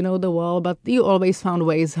it, the wall, but you always found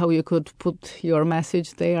ways how you could put your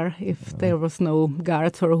message there if there was no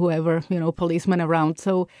guards or whoever, policemen around.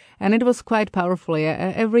 So, and it was quite powerful.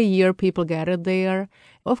 Every year people gathered there.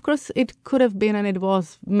 Of course, it could have been, and it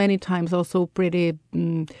was many times also pretty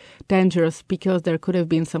dangerous because there could have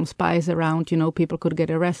been some spies around, people could get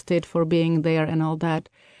arrested for being there and all that.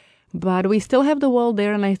 But we still have the wall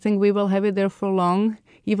there, and I think we will have it there for long.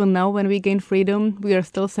 Even now, when we gain freedom, we are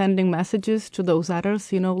still sending messages to those others,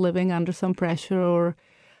 living under some pressure or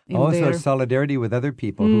in also their... solidarity with other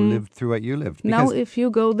people who lived through what you lived. Now, if you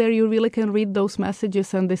go there, you really can read those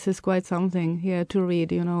messages, and this is quite something, to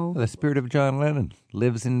read, The spirit of John Lennon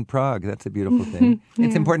lives in Prague. That's a beautiful thing.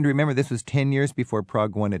 It's important to remember this was 10 years before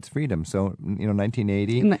Prague won its freedom. So,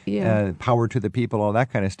 1980, power to the people, all that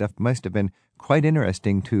kind of stuff must have been quite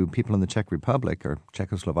interesting to people in the Czech Republic or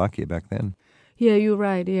Czechoslovakia back then. Yeah, you're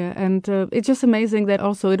right, And it's just amazing that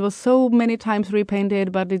also it was so many times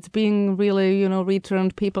repainted, but it's being really,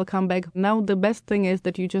 returned. People come back. Now the best thing is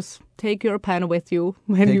that you just take your pen with you.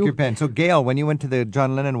 Take your pen. So, Gail, when you went to the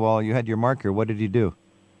John Lennon Wall, you had your marker. What did you do?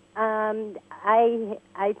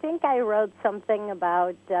 I think I wrote something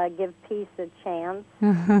about give peace a chance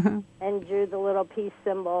and drew the little peace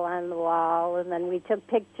symbol on the wall, and then we took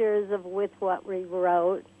pictures with what we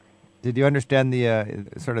wrote. Did you understand the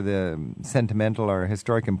sort of the sentimental or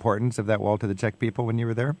historic importance of that wall to the Czech people when you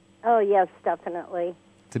were there? Oh, yes, definitely.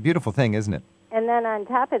 It's a beautiful thing, isn't it? And then on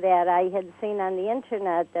top of that, I had seen on the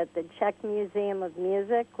Internet that the Czech Museum of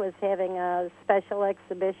Music was having a special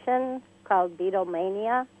exhibition called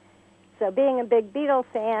Beatlemania. So being a big Beatles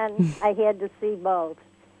fan, I had to see both.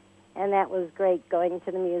 And that was great, going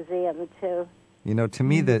to the museum, too. To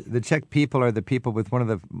me, the Czech people are the people with one of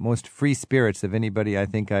the most free spirits of anybody I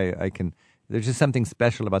think I can... There's just something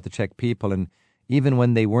special about the Czech people, and even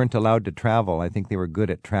when they weren't allowed to travel, I think they were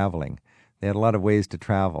good at traveling. They had a lot of ways to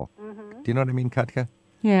travel. Mm-hmm. Do you know what I mean, Katka?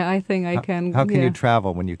 Yeah, I think I can. How can you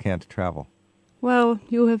travel when you can't travel? Well,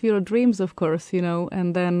 you have your dreams, of course,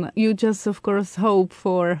 and then you just, of course, hope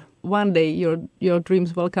for one day your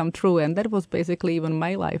dreams will come true, and that was basically even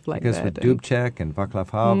my life like because that. Because with Dubček and Václav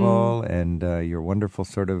Havel and your wonderful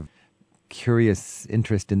sort of curious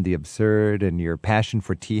interest in the absurd and your passion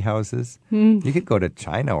for tea houses, you could go to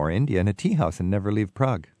China or India in a tea house and never leave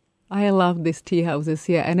Prague. I love these tea houses,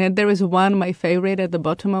 and there is one, my favorite, at the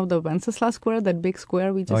bottom of the Wenceslas Square, that big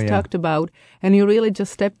square we just talked about, and you really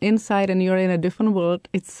just step inside and you're in a different world.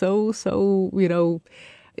 It's so,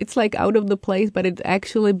 it's like out of the place, but it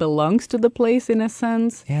actually belongs to the place in a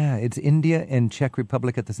sense. Yeah, it's India and Czech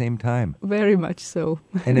Republic at the same time. Very much so.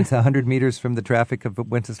 And it's 100 meters from the traffic of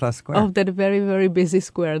Wenceslas Square. Of that very, very busy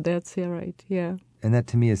square, that's right, yeah. And that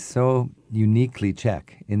to me is so uniquely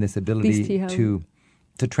Czech in this ability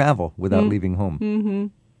to travel without leaving home. Mm-hmm.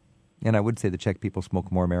 And I would say the Czech people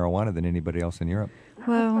smoke more marijuana than anybody else in Europe.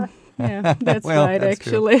 Well, yeah, that's right, that's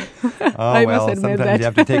actually. I must admit sometimes that. You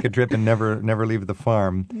have to take a trip and never leave the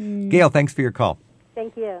farm. Gail, thanks for your call.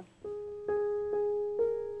 Thank you.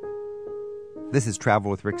 This is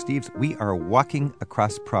Travel with Rick Steves. We are walking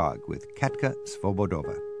across Prague with Katka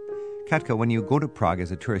Svobodova. Katka, when you go to Prague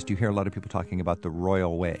as a tourist, you hear a lot of people talking about the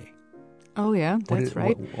Royal Way. Oh, yeah, that's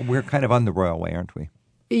right. We're kind of on the Royal Way, aren't we?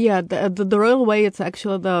 Yeah, the Royal Way, it's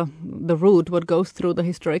actually the route what goes through the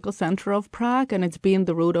historical center of Prague, and it's been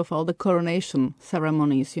the route of all the coronation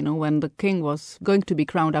ceremonies, when the king was going to be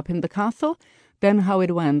crowned up in the castle, then how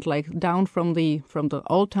it went, like down from the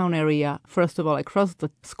Old Town area, first of all across the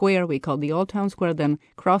square we call the Old Town Square, then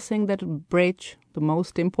crossing that bridge, the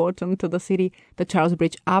most important to the city, the Charles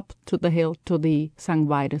Bridge, up to the hill to the St.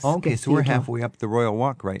 Vitus. Okay, so we're halfway up the Royal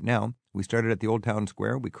Walk right now. We started at the Old Town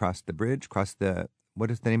Square, we crossed the bridge, crossed the... What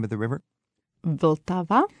is the name of the river?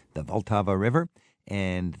 Vltava. The Vltava River.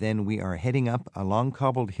 and then we are heading up a long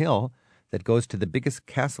cobbled hill that goes to the biggest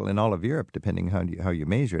castle in all of Europe, depending how you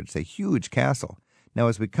measure it. It's a huge castle. Now,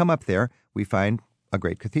 as we come up there, we find a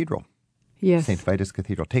great cathedral. Yes. St. Vitus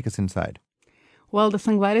Cathedral. Take us inside. Well, the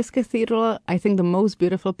St. Vitus Cathedral, I think the most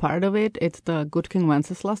beautiful part of it, it's the Good King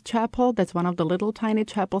Wenceslas Chapel. That's one of the little tiny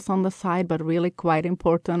chapels on the side, but really quite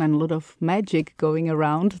important and a lot of magic going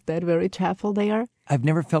around that very chapel there. I've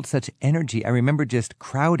never felt such energy. I remember just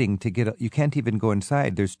crowding to get... You can't even go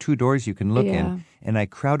inside. There's 2 doors you can look in. And I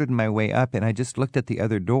crowded my way up, and I just looked at the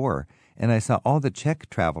other door, and I saw all the Czech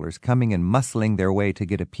travelers coming and muscling their way to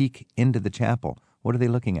get a peek into the chapel. What are they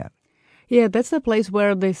looking at? Yeah, that's the place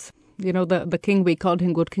where this... the king, we called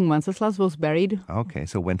him Good King Wenceslas, was buried. Okay,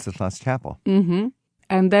 so Wenceslas Chapel. Mm-hmm.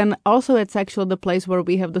 And then also it's actually the place where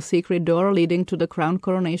we have the secret door leading to the crown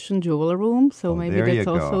coronation jewel room. So maybe that's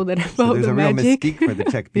also that about so there's the a magic. real mystique for the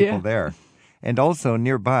Czech people there. And also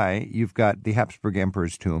nearby, you've got the Habsburg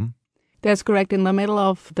Emperor's tomb. That's correct. In the middle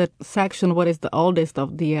of the section, what is the oldest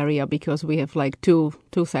of the area, because we have like two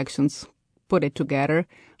sections put it together,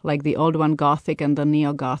 like the old one Gothic and the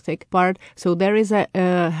neo-Gothic part. So there is a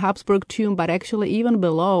Habsburg tomb, but actually even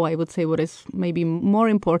below, I would say what is maybe more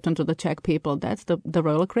important to the Czech people, that's the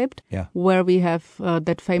Royal Crypt, where we have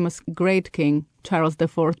that famous great king, Charles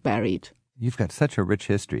IV, buried. You've got such a rich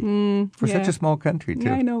history for such a small country, too.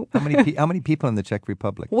 Yeah, I know. How many people in the Czech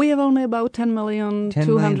Republic? We have only about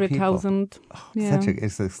 10,200,000.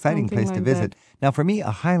 It's an exciting place to visit. Now, for me,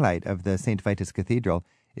 a highlight of the St. Vitus Cathedral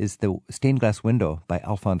is the stained glass window by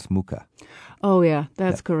Alphonse Mucha. Oh, yeah,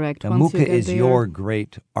 that's correct. Now, Mucha is your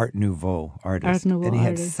great Art Nouveau artist. And he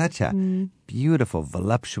had such a beautiful,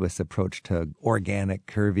 voluptuous approach to organic,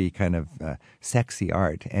 curvy, kind of sexy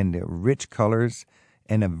art, and rich colors,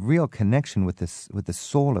 and a real connection with the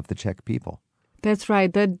soul of the Czech people. That's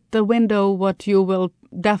right. The window, what you will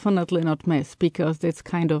definitely not miss, because it's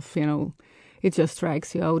kind of, it just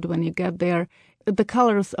strikes you out when you get there. The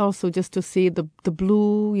colors also, just to see the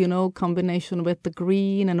blue, combination with the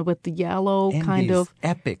green and with the yellow, and kind these of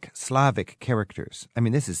epic Slavic characters. I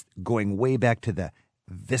mean, this is going way back to the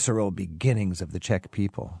visceral beginnings of the Czech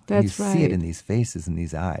people. That's right. You see it in these faces and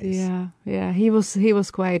these eyes. Yeah. He was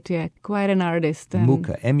quite an artist.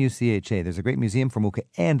 Mucha, M-U-C-H-A. There's a great museum for Mucha,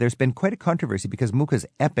 and there's been quite a controversy because Mucha's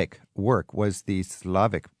epic work was the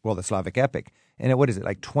Slavic epic. And what is it,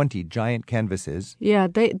 like 20 giant canvases? Yeah,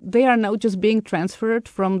 they are now just being transferred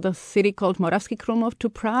from the city called Moravský Krumlov to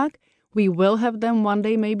Prague. We will have them one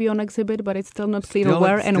day maybe on exhibit, but it's still not clear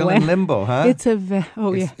where and when. Still in limbo, huh? It's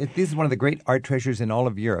this is one of the great art treasures in all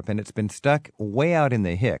of Europe, and it's been stuck way out in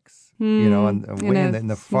the Hicks, way in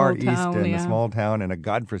the far east, in a small town, in a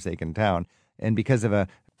godforsaken town. And because of a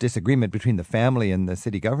disagreement between the family and the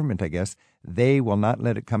city government, I guess, they will not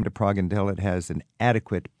let it come to Prague until it has an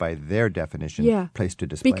adequate, by their definition, place to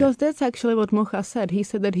display. Because that's actually what Mucha said. He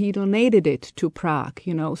said that he donated it to Prague,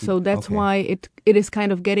 so that's why it is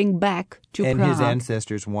kind of getting back to Prague. And his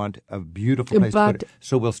ancestors want a beautiful place to put it.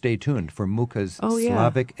 So we'll stay tuned for Mucha's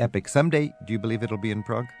Slavic epic. Someday, do you believe it'll be in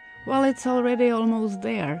Prague? Well, it's already almost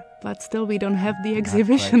there, but still we don't have the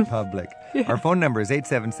exhibition. Not quite public. Yeah. Our phone number is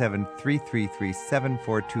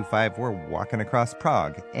 877-333-7425. We're walking across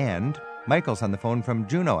Prague. And Michael's on the phone from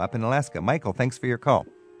Juneau up in Alaska. Michael, thanks for your call.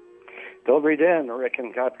 Dobry den, Rick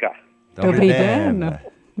and Katka. Dobry den.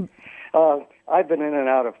 I've been in and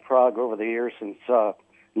out of Prague over the years since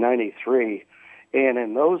 93. And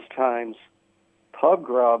in those times, pub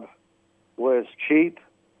grub was cheap.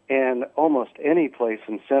 And almost any place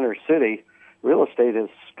in Center City, real estate has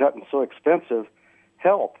gotten so expensive.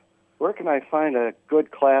 Help. Where can I find a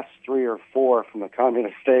good class 3 or 4 from the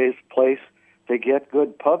communist days place to get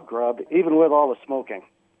good pub grub, even with all the smoking?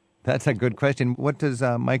 That's a good question. What does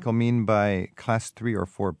Michael mean by class 3 or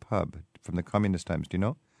 4 pub from the communist times? Do you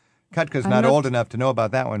know? Katka's not old enough to know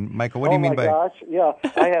about that one. Michael, what do you mean by... Oh, my gosh. Yeah,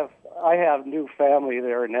 I have new family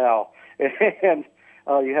there now. And...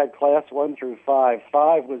 you had class 1 through 5.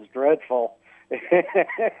 5 was dreadful,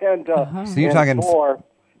 and so you're talking 4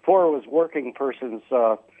 was working persons,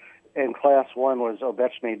 and class 1 was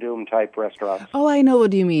Obecny Doom type restaurants. Oh, I know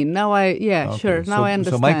what you mean. Now sure. Now I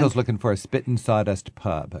understand. So Michael's looking for a spit and sawdust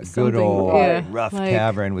pub, a good old rough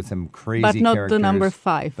tavern with some crazy characters. But not the number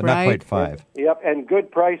 5, but right? Not quite 5. Yep, and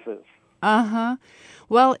good prices.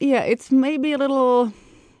 Well, it's maybe a little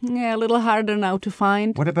harder now to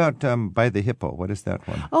find. What about by the Hippo? What is that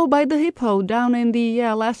one? Oh, by the Hippo, down in the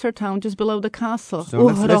Leicester town, just below the castle. So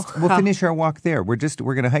we'll finish our walk there. We're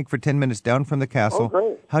going to hike for 10 minutes down from the castle. Oh,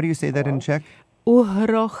 great. How do you say that in Czech?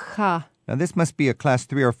 Uhrocha. Now, this must be a class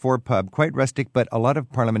 3 or 4 pub, quite rustic, but a lot of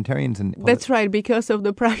parliamentarians and... That's right, because of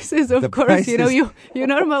the prices, of course. Prices. You know, you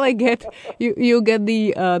normally get you get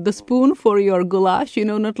the spoon for your goulash, you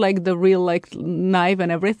know, not like the real like knife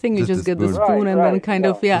and everything. You just get the spoon and then kind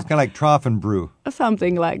of, It's kind of like trough and brew.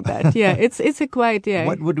 Something like that. Yeah, it's a quite,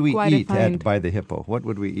 What would we quite eat defined. by the Hippo? What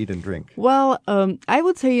would we eat and drink? Well, I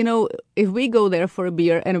would say, you know, if we go there for a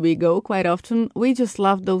beer, and we go quite often, we just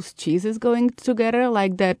love those cheeses going together,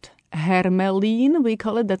 like that hermelin, we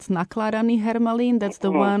call it. That's nakladani hermelin. That's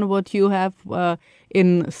the one what you have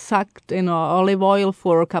sucked in olive oil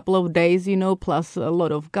for a couple of days, you know, plus a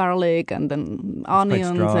lot of garlic and then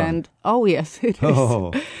onions and oh yes, it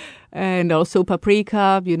is. And also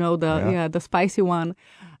paprika, you know, the spicy one.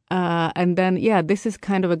 And then, this is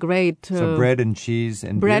kind of a great... so bread and cheese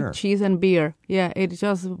and bread, beer. cheese, and beer. Yeah, it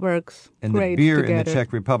just works and great the beer together. in the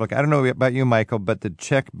Czech Republic. I don't know about you, Michael, but the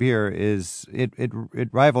Czech beer it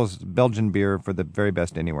rivals Belgian beer for the very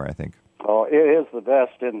best anywhere, I think. Oh, it is the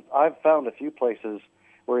best. And I've found a few places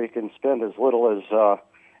where you can spend as little as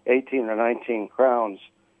 18 or 19 crowns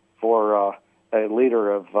for a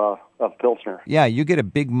liter of Pilsner. Yeah, you get a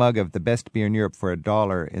big mug of the best beer in Europe for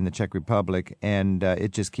 $1 in the Czech Republic, and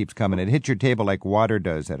it just keeps coming. It hits your table like water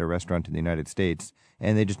does at a restaurant in the United States,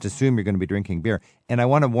 and they just assume you're going to be drinking beer. And I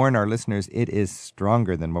want to warn our listeners, it is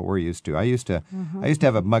stronger than what we're used to. I used to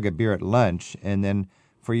have a mug of beer at lunch, and then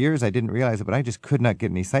for years I didn't realize it, but I just could not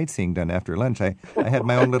get any sightseeing done after lunch. I had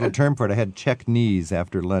my own little term for it. I had Czech knees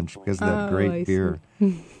after lunch because of that great beer.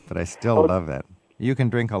 But I still love that. You can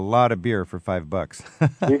drink a lot of beer for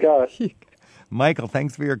 $5. You got it. Michael,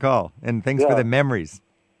 thanks for your call, and thanks for the memories.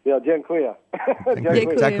 Yeah, dziękuję.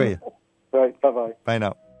 Dziękuję. All right, bye-bye. Bye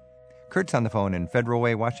now. Kurt's on the phone in Federal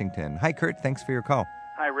Way, Washington. Hi, Kurt. Thanks for your call.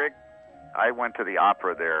 Hi, Rick. I went to the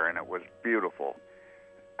opera there, and it was beautiful.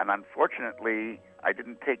 And unfortunately, I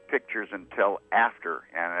didn't take pictures until after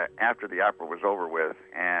the opera was over with.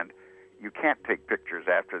 And you can't take pictures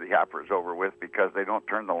after the opera is over with because they don't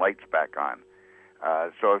turn the lights back on.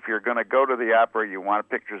 So if you're going to go to the opera, you want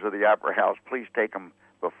pictures of the opera house, please take them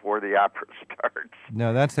before the opera starts.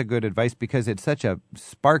 No, that's a good advice because it's such a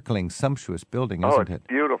sparkling, sumptuous building, isn't it? It's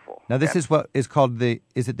beautiful. Now, this is what is called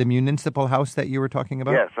is it the Municipal House that you were talking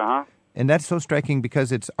about? Yes, And that's so striking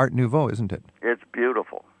because it's Art Nouveau, isn't it? It's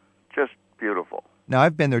beautiful. Just beautiful. Now,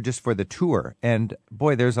 I've been there just for the tour, and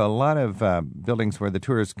boy, there's a lot of buildings where the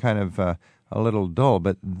tour is kind of a little dull,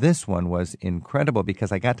 but this one was incredible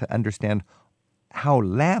because I got to understand how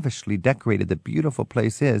lavishly decorated the beautiful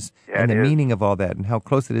place is and the meaning of all that and how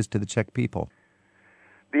close it is to the Czech people.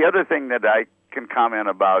 The other thing that I can comment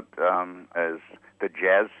about is the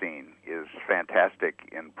jazz scene is fantastic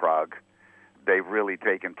in Prague. They've really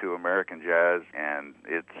taken to American jazz, and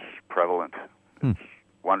it's prevalent. It's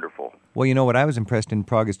wonderful. Well, you know, what I was impressed in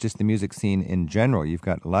Prague is just the music scene in general. You've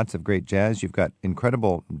got lots of great jazz, you've got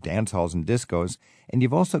incredible dance halls and discos, and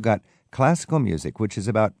you've also got classical music, which is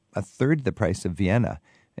about a third the price of Vienna.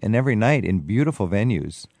 And every night in beautiful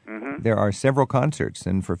venues, there are several concerts.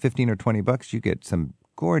 And for $15 or $20, you get some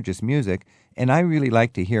gorgeous music. And I really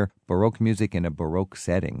like to hear Baroque music in a Baroque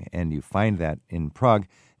setting. And you find that in Prague.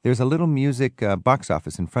 There's a little music box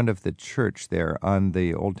office in front of the church there on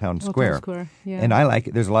the Old Town Square. Yeah. And I like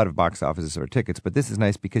it. There's a lot of box offices or tickets, but this is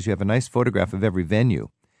nice because you have a nice photograph of every venue.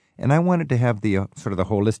 And I wanted to have the sort of the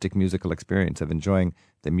holistic musical experience of enjoying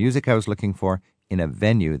the music I was looking for in a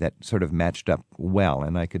venue that sort of matched up well,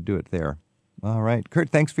 and I could do it there. All right. Kurt,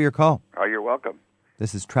 thanks for your call. Oh, you're welcome.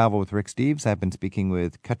 This is Travel with Rick Steves. I've been speaking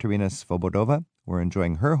with Katerina Svobodova. We're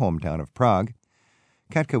enjoying her hometown of Prague.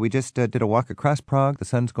 Katka, we just did a walk across Prague. The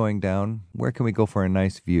sun's going down. Where can we go for a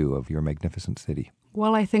nice view of your magnificent city?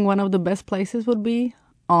 Well, I think one of the best places would be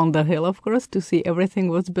on the hill, of course, to see everything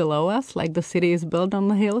what's below us. Like the city is built on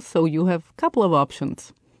the hill, so you have a couple of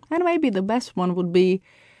options. And maybe the best one would be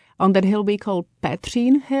on that hill we call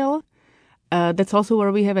Petřín Hill. That's also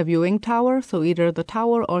where we have a viewing tower, so either the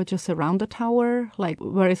tower or just around the tower, like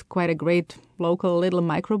where is quite a great local little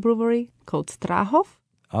microbrewery called Strahov.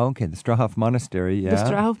 Oh, okay, the Strahov Monastery, yeah. The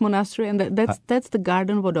Strahov Monastery, and that's the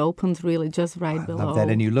garden what opens really just right below. I love that.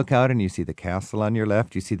 And you look out and you see the castle on your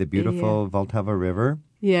left. You see the beautiful Vltava River.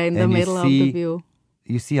 Yeah, in the middle of the view.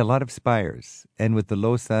 You see a lot of spires, and with the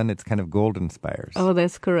low sun, it's kind of golden spires. Oh,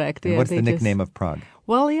 that's correct. And yeah, what's the nickname of Prague?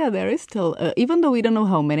 Well, yeah, there is still, even though we don't know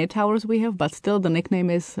how many towers we have, but still the nickname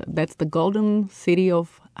is, that's the golden city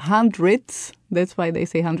of hundreds. That's why they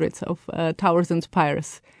say hundreds of towers and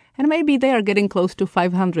spires. And maybe they are getting close to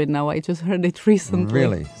 500 now. I just heard it recently.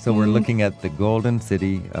 Really? So we're looking at the golden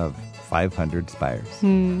city of 500 spires.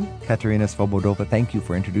 Katerina Svobodova, thank you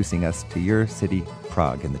for introducing us to your city,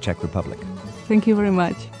 Prague, in the Czech Republic. Thank you very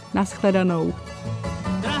much. Naschledanou.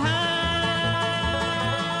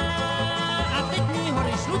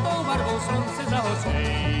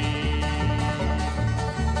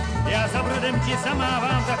 Já za brodem ti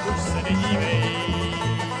zamávám, tak už se nedívej.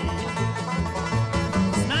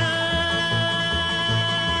 Znám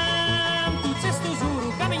tu cestu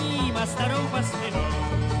vzhůru kamením a starou pastvinou.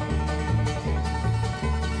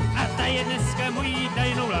 A ta je dneska mojí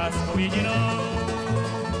tajnou láskou jedinou.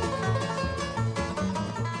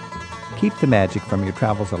 Keep the magic from your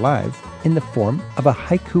travels alive in the form of a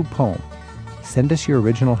haiku poem. Send us your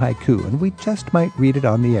original haiku and we just might read it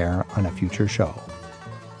on the air on a future show.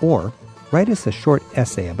 Or write us a short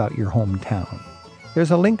essay about your hometown.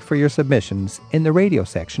 There's a link for your submissions in the radio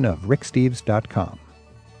section of ricksteves.com.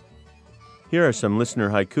 Here are some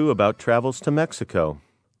listener haiku about travels to Mexico.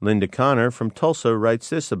 Linda Connor from Tulsa writes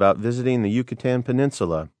this about visiting the Yucatan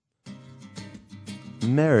Peninsula.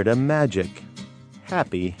 Merida magic,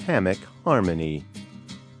 happy hammock harmony,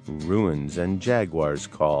 ruins and jaguars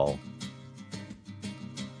call.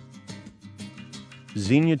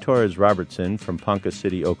 Xenia Torres Robertson from Ponca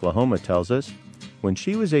City, Oklahoma tells us, when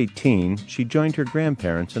she was 18, she joined her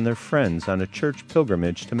grandparents and their friends on a church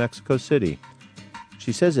pilgrimage to Mexico City.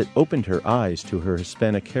 She says it opened her eyes to her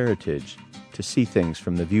Hispanic heritage, to see things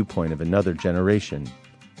from the viewpoint of another generation.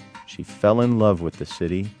 She fell in love with the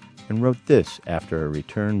city and wrote this after a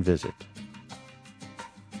return visit.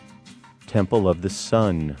 Temple of the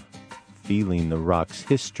Sun, feeling the rock's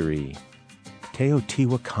history,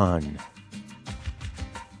 Teotihuacan.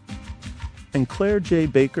 And Claire J.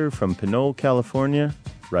 Baker from Pinole, California,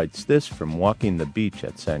 writes this from walking the beach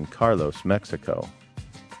at San Carlos, Mexico.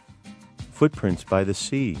 Footprints by the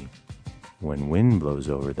sea. When wind blows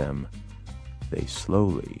over them, they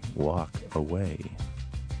slowly walk away.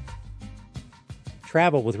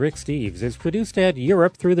 Travel with Rick Steves is produced at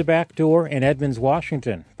Europe Through the Back Door in Edmonds,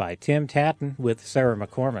 Washington by Tim Tatton with Sarah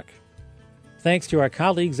McCormick. Thanks to our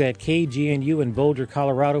colleagues at KGNU in Boulder,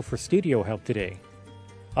 Colorado for studio help today.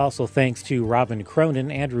 Also thanks to Robin Cronin,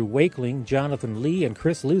 Andrew Wakeling, Jonathan Lee, and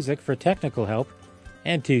Chris Luzick for technical help,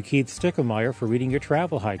 and to Keith Stickelmeyer for reading your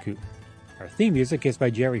travel haiku. Our theme music is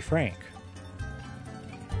by Jerry Frank.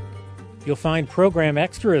 You'll find program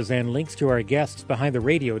extras and links to our guests behind the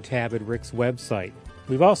radio tab at Rick's website.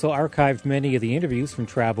 We've also archived many of the interviews from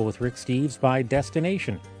Travel with Rick Steves by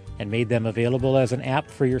destination and made them available as an app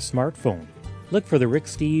for your smartphone. Look for the Rick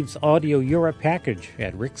Steves Audio Europe package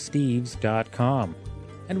at ricksteves.com.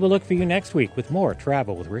 And we'll look for you next week with more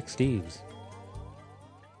Travel with Rick Steves.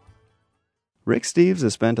 Rick Steves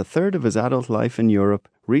has spent a third of his adult life in Europe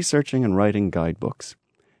researching and writing guidebooks.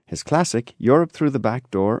 His classic, Europe Through the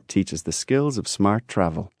Back Door, teaches the skills of smart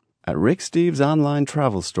travel. At Rick Steves' online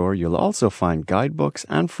travel store, you'll also find guidebooks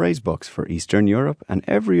and phrasebooks for Eastern Europe and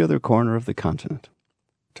every other corner of the continent.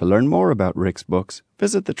 To learn more about Rick's books,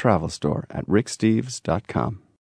 visit the travel store at ricksteves.com.